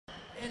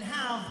and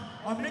have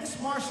a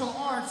mixed martial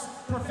arts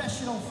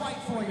professional fight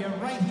for you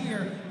right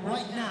here,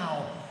 right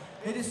now.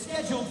 It is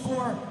scheduled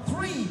for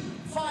 3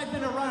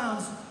 5-minute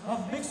rounds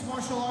of mixed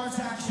martial arts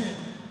action.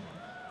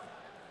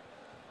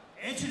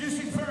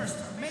 Introducing first,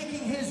 making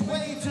his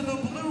way to the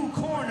blue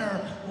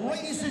corner,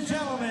 ladies and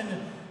gentlemen,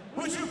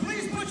 would you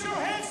please put your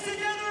hands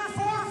together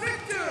for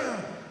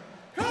Victor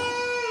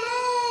Cololo!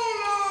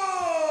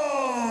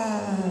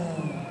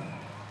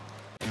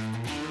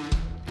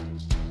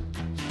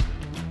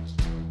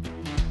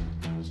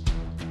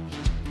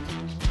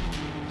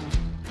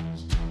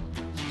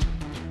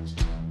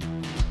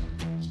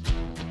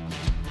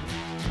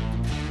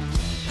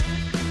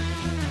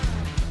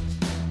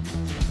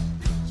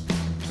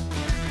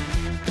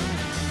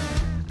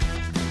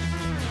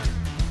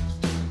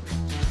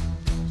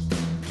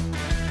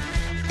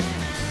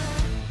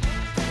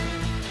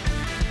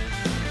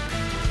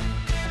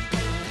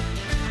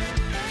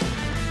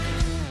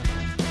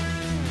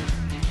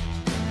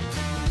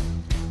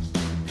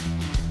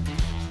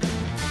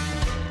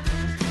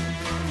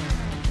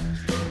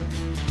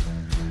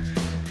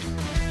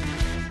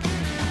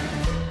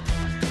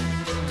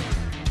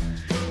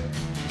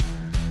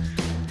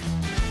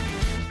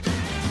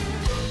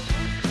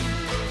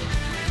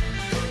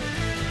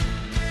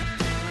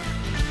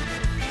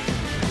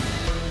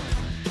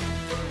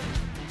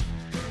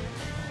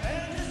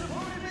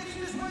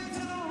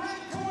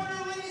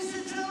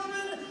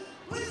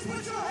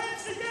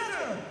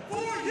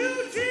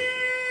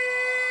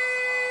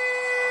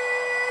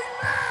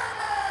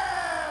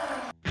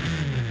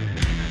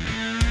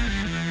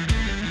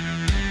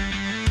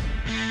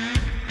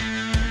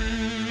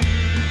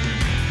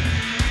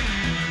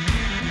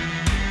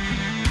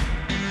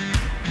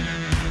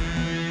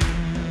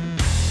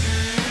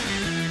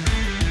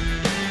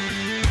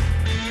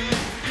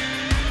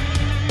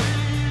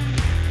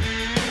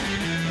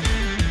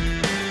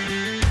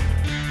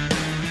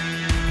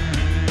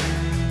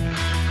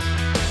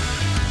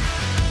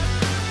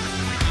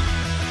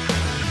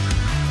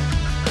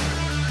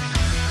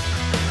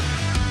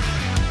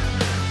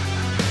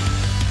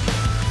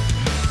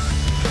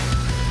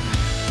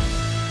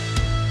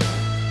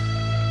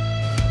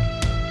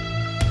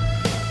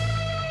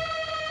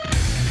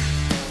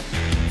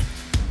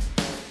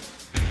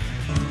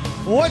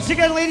 Once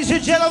again, ladies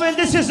and gentlemen,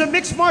 this is a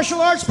mixed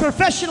martial arts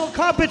professional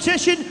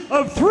competition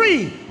of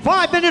 3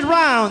 5-minute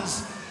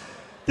rounds.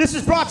 This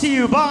is brought to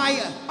you by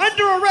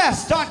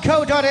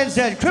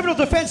underarrest.co.nz, criminal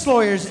defense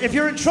lawyers. If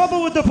you're in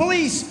trouble with the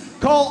police,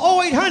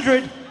 call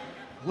 0800,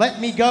 let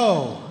me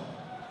go.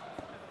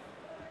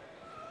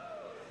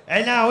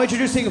 And now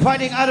introducing,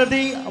 fighting out of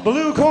the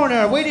blue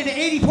corner, weighted at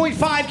 80.5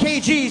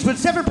 kgs with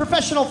 7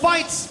 professional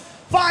fights,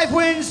 5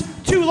 wins,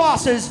 2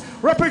 losses,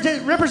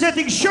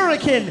 representing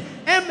Shuriken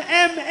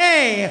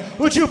MMA.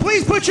 Would you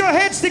please put your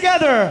hands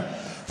together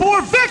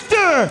for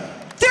Victor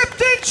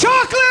Dipped in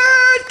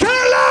Chocolate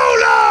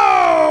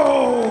Cololo!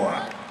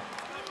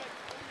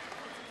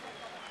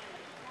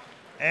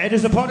 And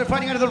his opponent,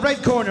 fighting out of the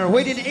red corner,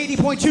 weighted at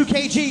 80.2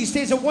 kg,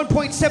 stands at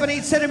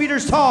 1.78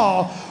 centimeters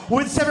tall,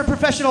 with 7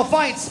 professional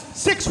fights,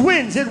 6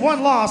 wins and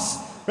 1 loss,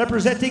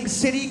 representing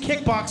City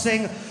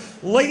Kickboxing.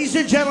 Ladies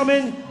and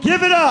gentlemen,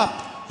 give it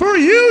up for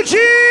Eugene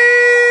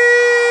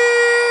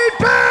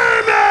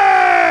Bareman!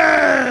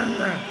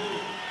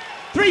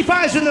 3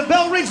 5s and the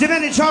bell rings,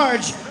 and in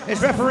charge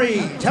is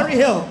referee Terry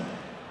Hill.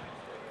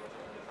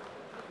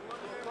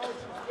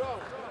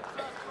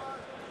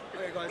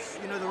 Okay guys,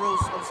 you know the rules.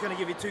 I'm just going to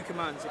give you 2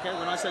 commands, okay?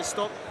 When I say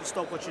stop, you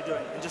stop what you're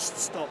doing, and just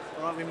stop,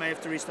 all right? We may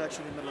have to restart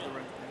you in the middle of the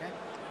ring, okay?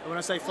 But when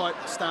I say fight,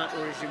 start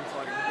or resume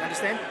fighting. You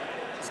understand?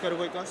 Let's go to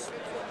work, guys.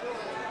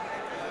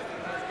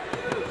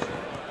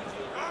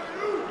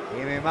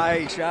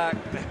 MMA, Shark.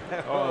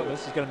 Oh,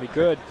 this is going to be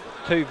good.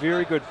 2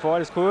 very good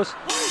fighters, of course.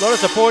 A lot of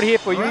support here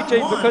for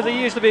Eugene because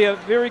he used to be a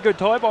very good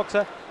Thai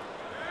boxer.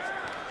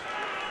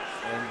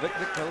 And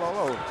Victor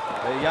Cololo,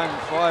 a young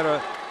fighter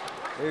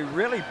who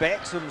really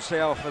backs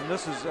himself. And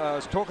this is, I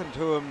was talking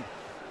to him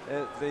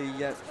at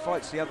the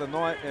fights the other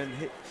night, and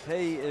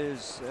he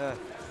is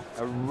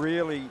a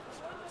really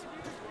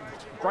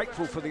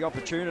grateful for the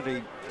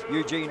opportunity.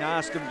 Eugene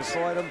asked him to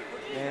fight him,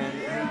 and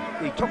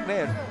he took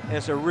that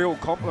as a real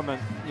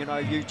compliment, you know,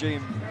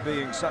 Eugene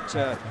being such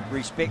a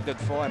respected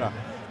fighter.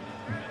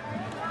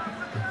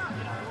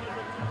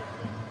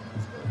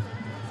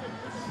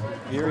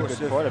 Very good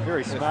fighter,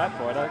 very smart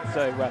fighter.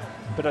 So,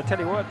 but I tell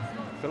you what,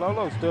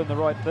 Cololo's doing the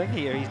right thing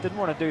here. He didn't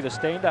want to do the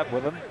stand-up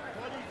with him.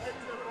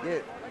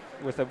 Yeah.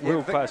 With a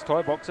world-class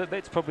Thai boxer,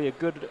 that's probably a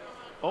good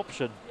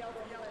option.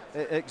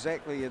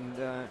 Exactly, and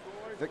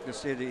Victor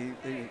said he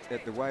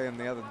at the weigh-in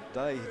the other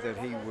day that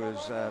he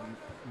was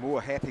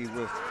more happy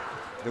with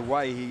the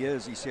way he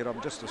is. He said,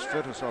 I'm just as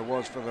fit as I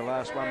was for the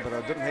last one, but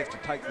I didn't have to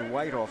take the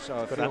weight off, so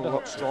I feel a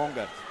lot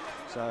stronger.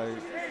 So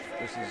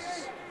this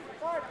is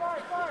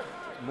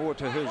more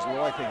to his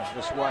liking,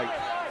 this weight.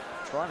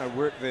 Trying to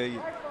work the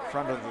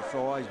front of the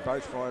thighs,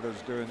 both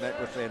fighters doing that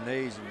with their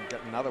knees, and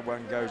another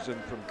one goes in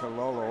from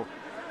Cololo.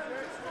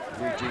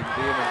 Eugene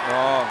Bareman.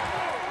 Oh,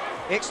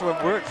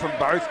 excellent work from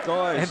both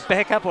guys. And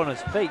back up on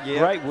his feet,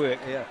 great work.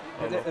 Yeah,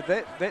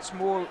 that's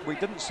more, we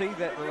didn't see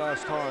that the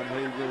last time.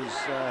 He was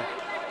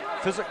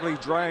physically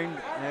drained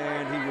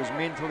and he was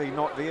mentally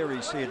not there,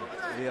 he said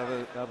the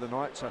other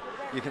night. So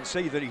you can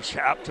see that he's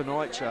sharp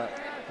tonight, Sharp.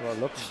 Well,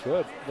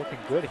 looking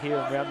good here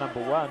in round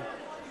number 1.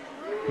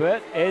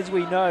 But as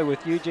we know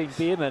with Eugene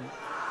Bareman,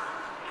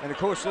 and of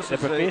course this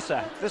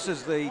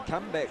is the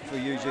comeback for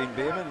Eugene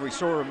Bareman. We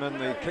saw him in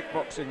the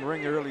kickboxing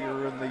ring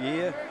earlier in the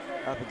year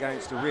up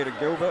against the Reda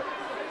Gilbert.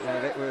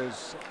 That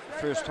was the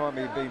first time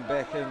he'd been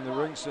back in the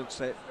ring since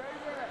that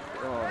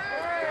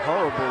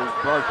horrible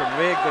broken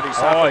leg that he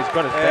suffered. Oh, he's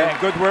got his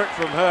back. Good work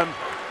from him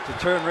to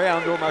turn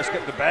around, almost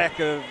get the back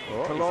of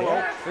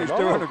Kalolo. He's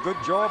doing a good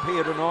job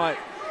here tonight.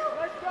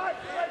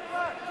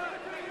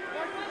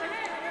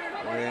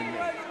 And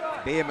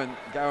Bareman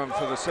going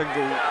for the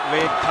single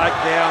leg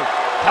takedown,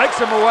 takes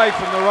him away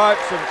from the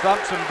ropes and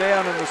thumps him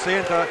down in the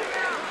centre.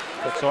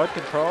 Got side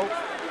control.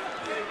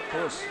 Of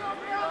course,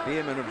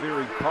 Bareman a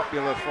very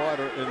popular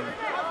fighter in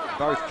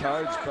both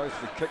codes, both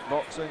the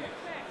kickboxing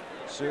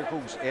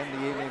circles and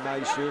the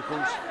MMA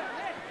circles.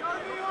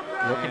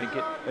 Looking to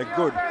get a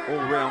good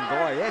all-round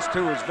guy, as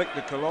too is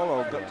Victor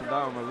Kalolo. Got to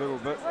know him a little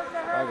bit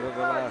over the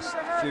last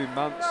few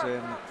months,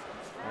 and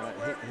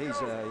he's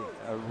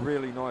a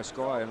really nice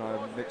guy, and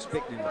I'm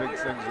expecting big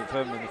things of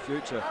him in the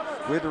future.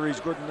 Whether he's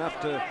good enough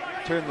to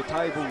turn the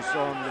tables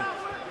on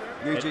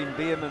Eugene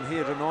Bareman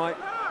here tonight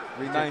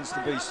remains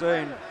to be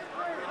seen.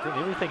 Doing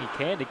everything he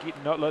can to get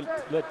not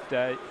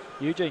let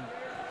Eugene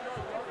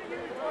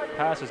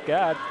pass his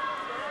guard.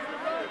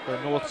 The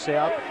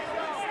north-south.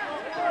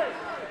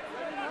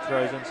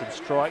 Throws in some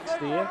strikes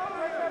there.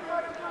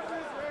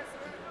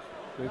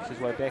 Works his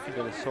way back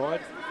into the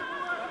side.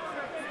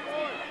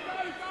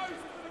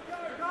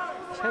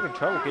 He's having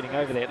trouble getting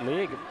over that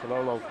leg,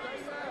 Kalolo.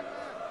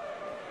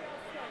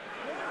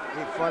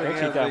 Fighting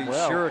out of the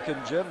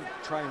Shuriken Gym,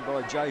 trained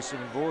by Jason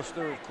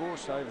Vorster, of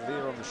course, over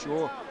there on the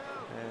shore.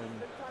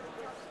 And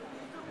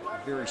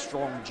a very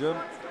strong gym.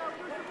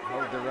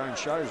 Hold their own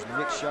shows. The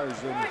next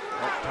show's in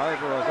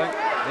October, I think.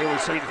 There we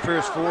see the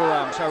first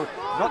forearm. So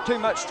not too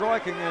much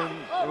striking, and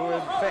well,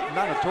 in fact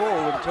none at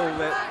all until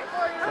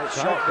that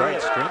shot.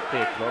 Great strength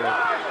there, Kalolo.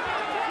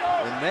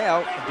 And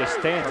now he just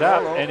stands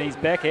up and he's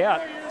back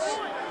out.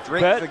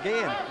 But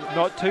again.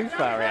 Not too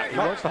far out. He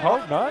wants to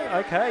hold. No,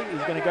 okay.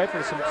 He's going to go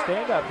for some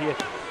stand up here.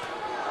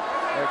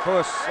 Of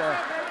course,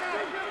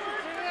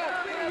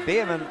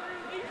 Bareman,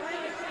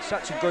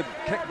 such a good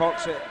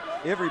kickboxer.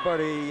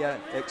 Everybody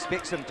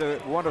expects him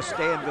to want to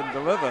stand and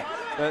deliver,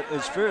 but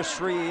his first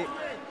 3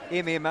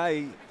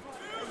 MMA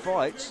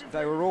fights,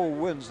 they were all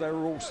wins, they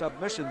were all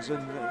submissions,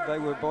 and they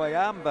were by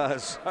arm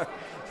bars.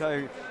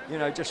 So you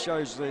know, just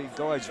shows the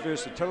guy's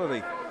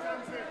versatility.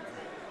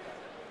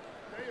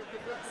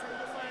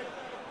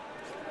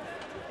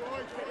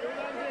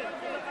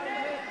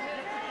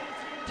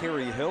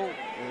 Terry Hill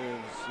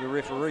is the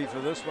referee for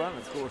this one.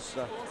 Of course,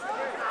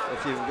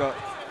 if you've got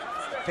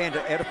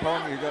Fanta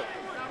Adepong, you've got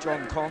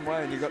John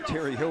Conway, and you've got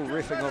Terry Hill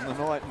reffing on the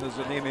night, and there's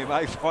an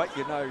MMA fight,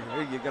 you know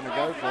who you're going to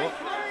go for.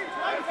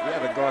 The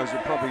other guys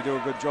would probably do a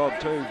good job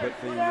too, but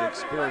the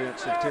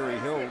experience of Terry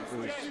Hill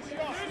is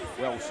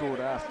well sought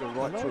after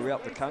right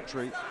throughout the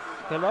country.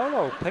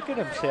 Kalolo picking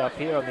himself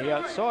here on the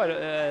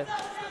outside,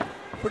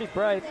 pretty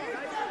brave.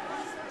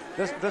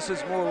 This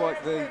is more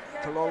like the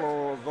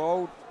Kalolo of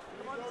old,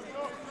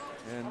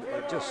 and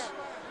just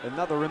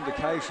another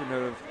indication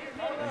of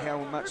how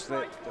much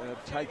that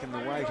taking the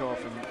weight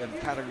off and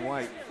cutting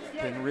weight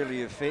can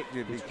really affect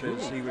you,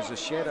 because he was a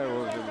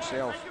shadow of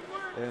himself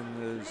in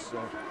his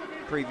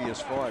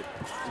previous fight.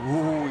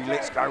 Ooh, he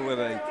lets go with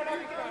a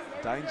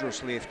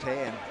dangerous left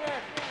hand.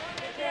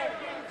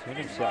 Turned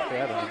himself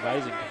out in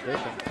amazing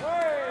condition.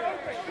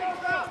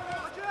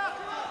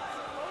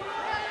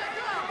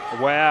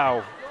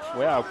 Wow.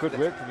 Wow, good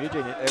work from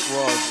Eugene. It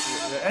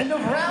was. End of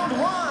round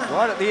 1.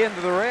 Right at the end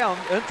of the round.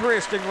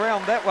 Interesting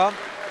round, that one.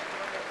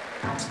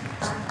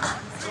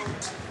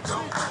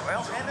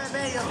 Well,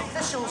 MMA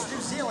officials, New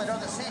Zealand, are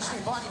the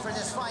sanctioning body for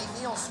this fight.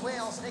 Neil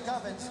Swales, Nick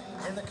Ovens,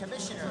 and the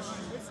commissioners.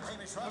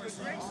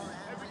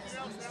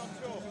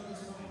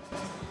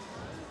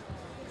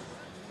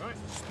 Right,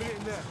 spit it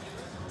in there.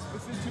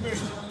 Listen to me.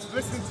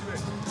 Listen to me.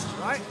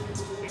 Right?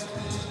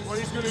 What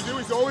he's going to do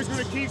is always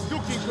going to keep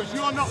ducking, because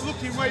you're not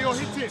looking where you're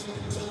hitting.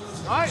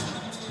 Right?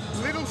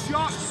 Little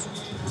shots,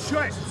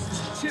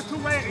 trips, chip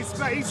away at his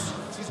face.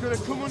 He's going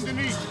to come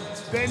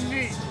underneath, then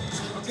knee.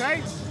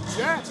 Okay?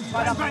 Yeah?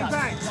 Bang, bang,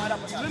 bang.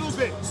 Little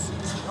bits.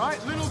 Right?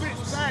 Little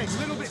bits, bang.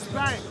 Little bits,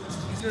 bang.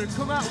 He's going to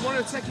come out and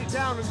want to take it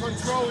down and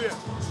control you.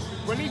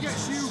 When he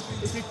gets you,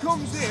 if he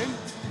comes in,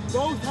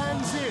 both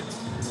hands in.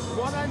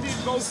 One hand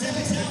in, both in.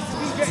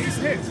 He get his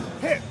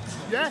hip.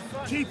 Yeah?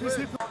 Keep his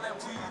hip.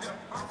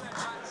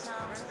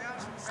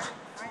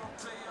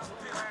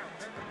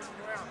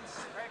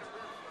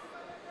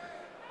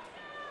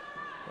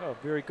 Oh,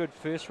 very good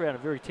first round, a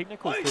very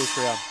technical first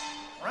round.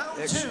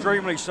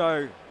 Extremely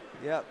so.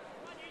 Yep.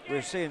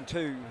 We're seeing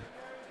two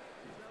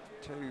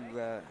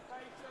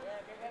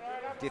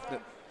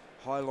definite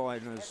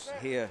highliners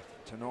here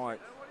tonight.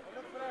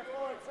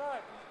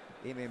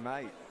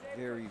 MMA,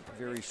 very,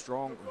 very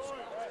strong.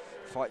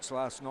 Fights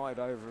last night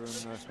over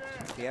in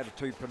the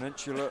Attitude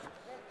Peninsula.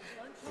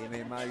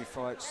 MMA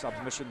fights,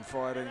 submission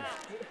fighting,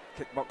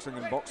 kickboxing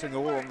and boxing,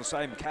 all on the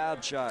same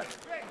card chart.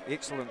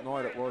 Excellent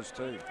night it was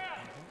too.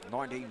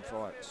 19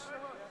 fights.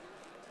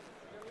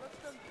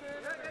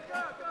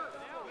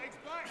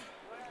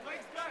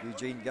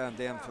 Eugene going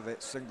down for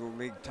that single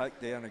leg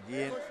takedown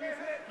again.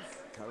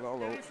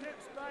 Kalolo.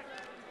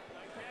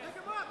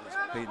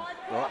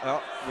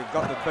 We've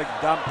got the big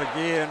dump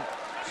again.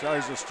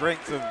 Shows the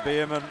strength of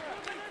Bareman.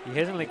 He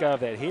hasn't let go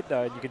of that head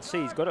though, and you can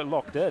see he's got it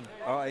locked in.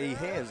 Oh, he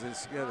has.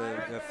 He's got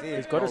a fair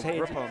he's got his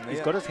grip hands. on there. He's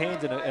got his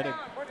hands in a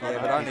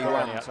yeah, but only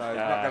one, out. so he's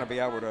not going to be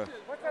able to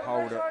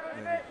hold it.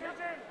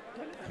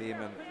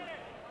 Bareman.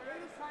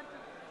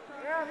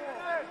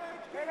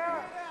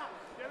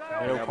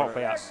 It'll pop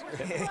out.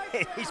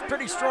 He's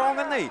pretty strong,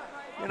 isn't he?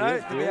 You know,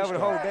 He to be able to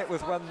hold that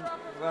with one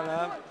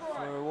arm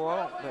for a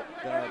while. But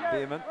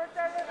Bareman.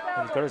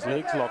 And he's got his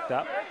legs locked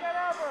up.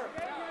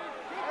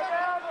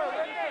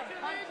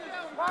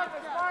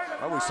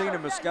 Well, we've seen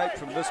him escape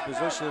from this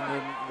position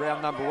in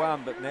round number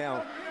 1, but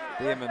now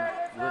Bareman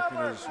working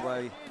his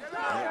way.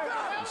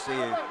 You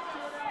see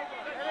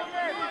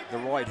the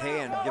right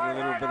hand get a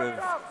little bit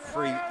of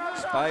free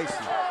space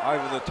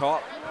over the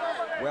top.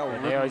 Well,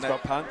 and now he's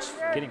got punch.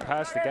 Getting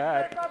past the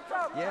guard.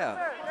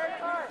 Yeah.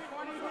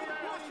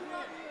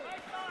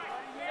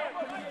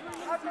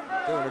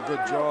 Doing a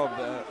good job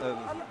of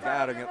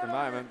guarding at the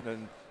moment,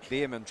 and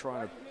Bareman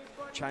trying to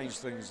change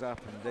things up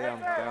and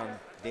down, going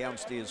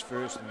downstairs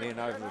first and then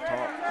over the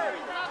top.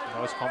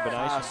 Nice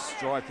combination. Fast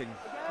striking.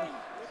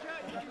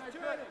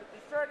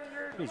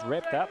 He's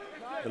wrapped up.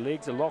 The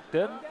legs are locked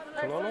in.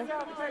 Kalolo.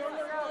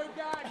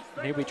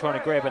 And he'll be trying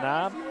to grab an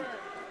arm.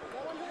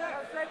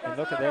 And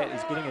look at that,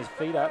 he's getting his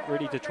feet up,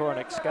 ready to try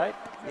and escape.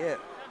 Yeah.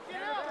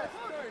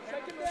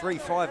 3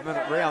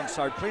 5-minute rounds,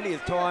 so plenty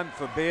of time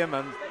for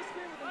Bareman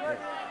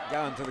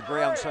going to the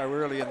ground so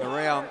early in the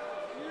round.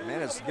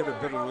 Managed to get a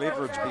bit of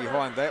leverage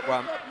behind that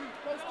one.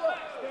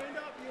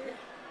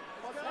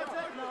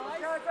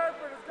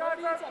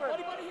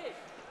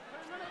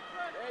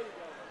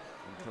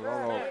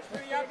 Kalolo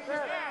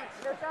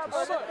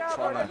just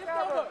trying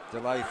to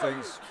delay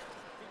things.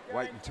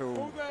 Wait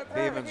until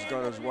Bareman's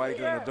got his weight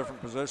in a different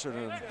position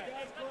and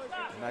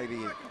maybe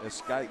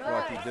escape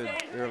like he did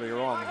earlier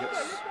on.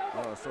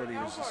 I thought he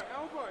was just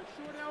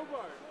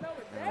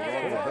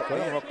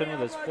locked in with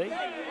his feet.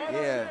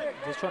 Yeah.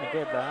 Just trying to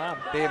grab the arm.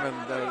 Bareman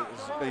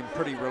has been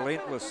pretty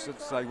relentless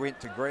since they went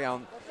to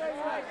ground.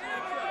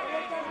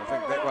 I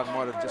think that one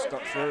might have just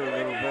got through a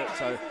little bit.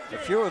 So a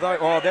few of those,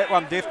 oh, that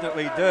one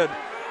definitely did.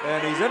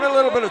 And he's in a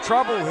little bit of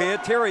trouble here.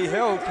 Terry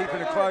Hill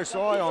keeping a close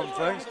eye on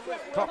things.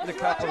 Copped a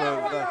couple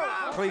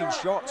of clean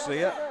shots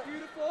there.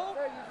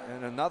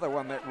 And another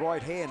one, that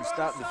right hand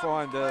starting to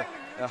find a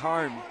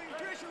home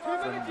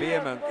from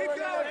Bareman.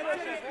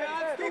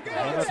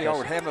 That's the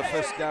old hammer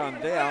fist going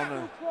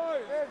down.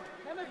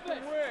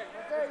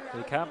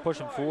 You can't push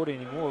him forward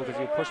anymore because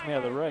he'll push him out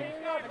of the ring.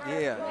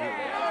 Yeah.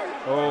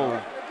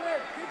 Oh.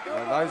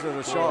 Those are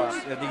the shots,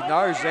 and he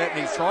knows that, and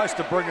he tries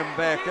to bring him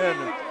back in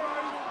and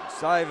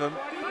save him.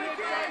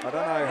 I don't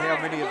know how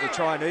many of the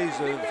Chinese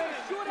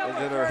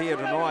that are here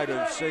tonight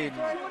have seen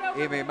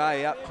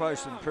MMA up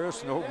close and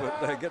personal, but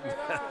they're getting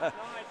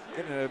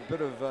a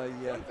bit of a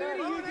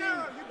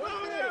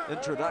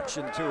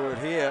introduction to it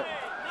here.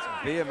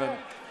 Bareman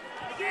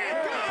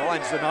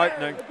finds an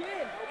opening.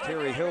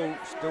 Terry Hill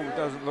still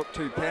doesn't look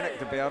too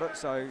panicked about it,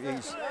 so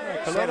he's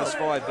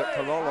satisfied that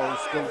Kalolo's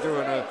still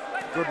doing a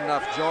good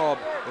enough job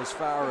as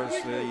far as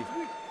the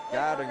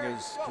guarding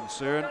is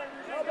concerned.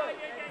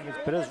 His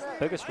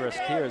biggest risk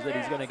here is that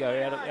he's going to go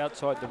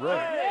outside the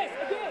ring.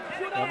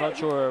 I'm not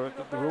sure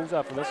if the rules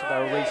are for this, if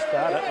they'll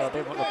restart it. Oh,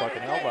 that might look like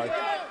an elbow.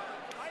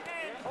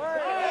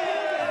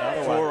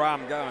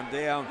 Forearm going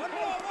down.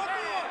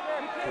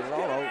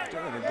 Kalolo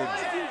doing a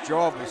good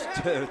job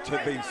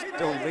to be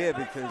still there,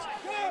 because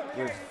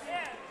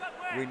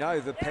we know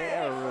the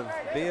power of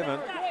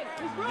Bareman.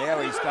 Now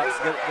he starts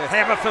to get the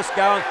hammer fist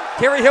going.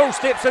 Terry Hill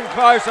steps in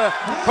closer,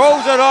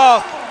 calls it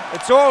off.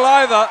 It's all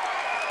over.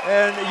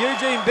 And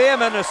Eugene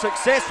Bareman, a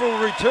successful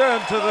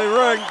return to the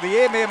ring,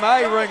 the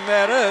MMA ring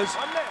that is.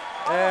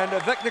 And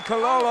Victor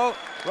Kalolo,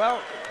 well,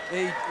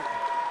 he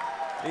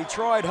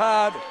tried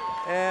hard,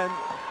 and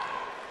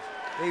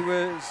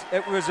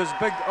it was his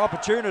big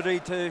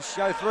opportunity to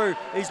show through.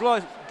 He's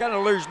going to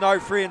lose no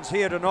friends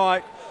here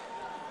tonight.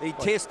 He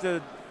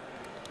tested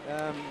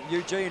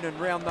Eugene in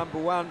round number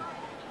 1,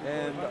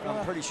 and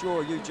I'm pretty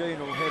sure Eugene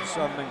will have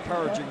some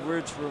encouraging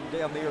words for him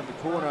down there in the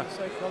corner.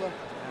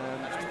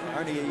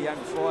 Only a young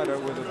fighter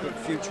with a big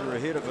future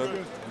ahead of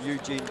him.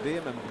 Eugene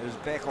Bareman is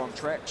back on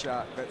track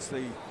chart. That's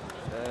the,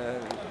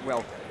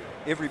 well,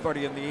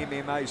 everybody in the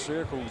MMA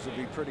circles will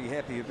be pretty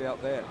happy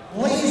about that.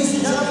 Ladies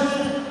and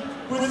gentlemen,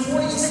 with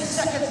 46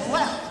 seconds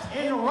left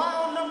in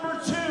round number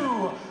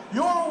 2,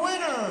 your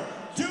winner,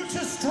 due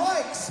to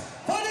strikes,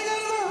 fighting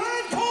out of the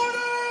red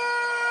corner,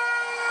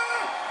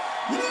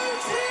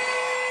 Eugene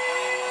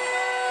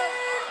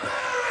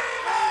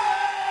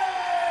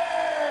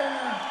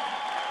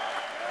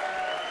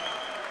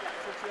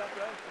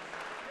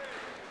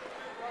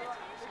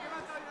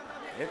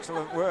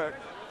Excellent work.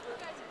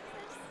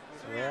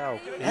 Wow,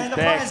 he's And the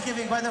back. prize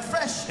giving by the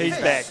Fresh He's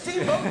Fish back.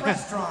 Steamboat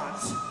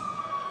Restaurant.